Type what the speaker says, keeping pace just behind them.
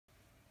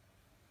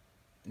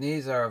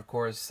These are, of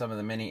course, some of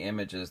the many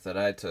images that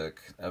I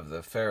took of the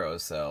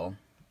ferrocell,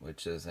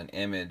 which is an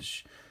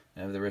image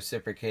of the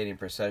reciprocating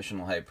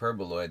precessional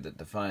hyperboloid that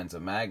defines a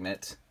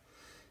magnet.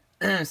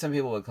 Some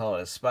people would call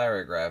it a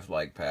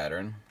spirograph-like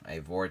pattern, a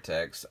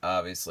vortex,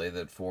 obviously,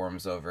 that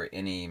forms over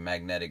any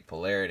magnetic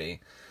polarity.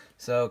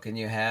 So can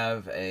you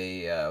have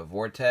a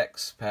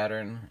vortex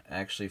pattern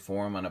actually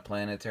form on a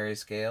planetary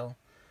scale?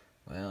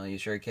 Well, you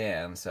sure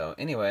can. So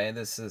anyway,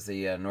 this is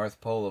the North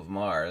Pole of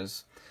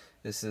Mars.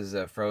 This is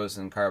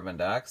frozen carbon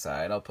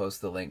dioxide. I'll post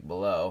the link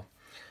below.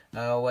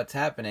 What's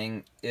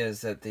happening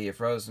is that the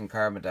frozen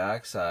carbon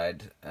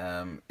dioxide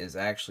is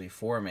actually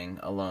forming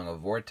along a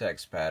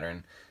vortex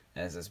pattern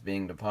as it's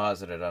being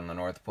deposited on the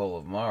North Pole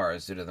of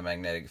Mars due to the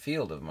magnetic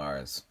field of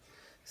Mars.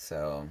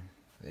 So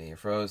the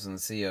frozen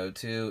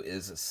CO2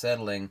 is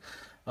settling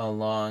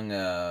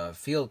along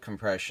field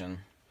compression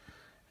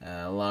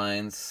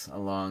lines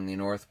along the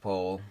North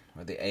Pole,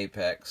 or the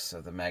apex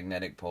of the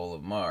magnetic pole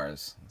of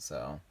Mars.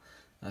 So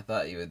I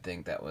thought you would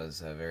think that was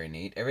very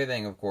neat.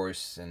 Everything, of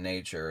course, in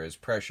nature is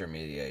pressure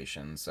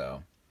mediation,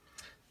 so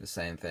the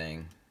same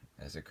thing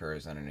as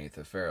occurs underneath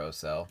the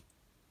ferrocell.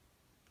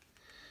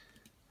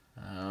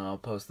 I'll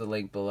post the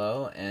link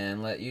below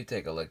and let you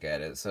take a look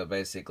at it. So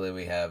basically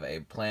we have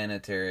a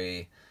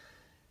planetary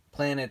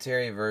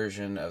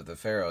version of the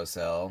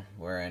ferrocell,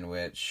 wherein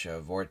which a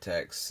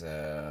vortex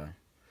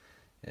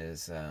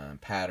is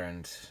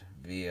patterned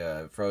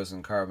via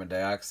frozen carbon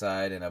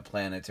dioxide in a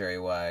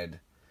planetary-wide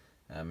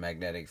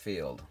magnetic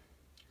field.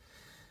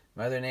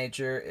 Mother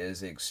Nature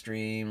is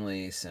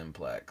extremely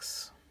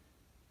simplex.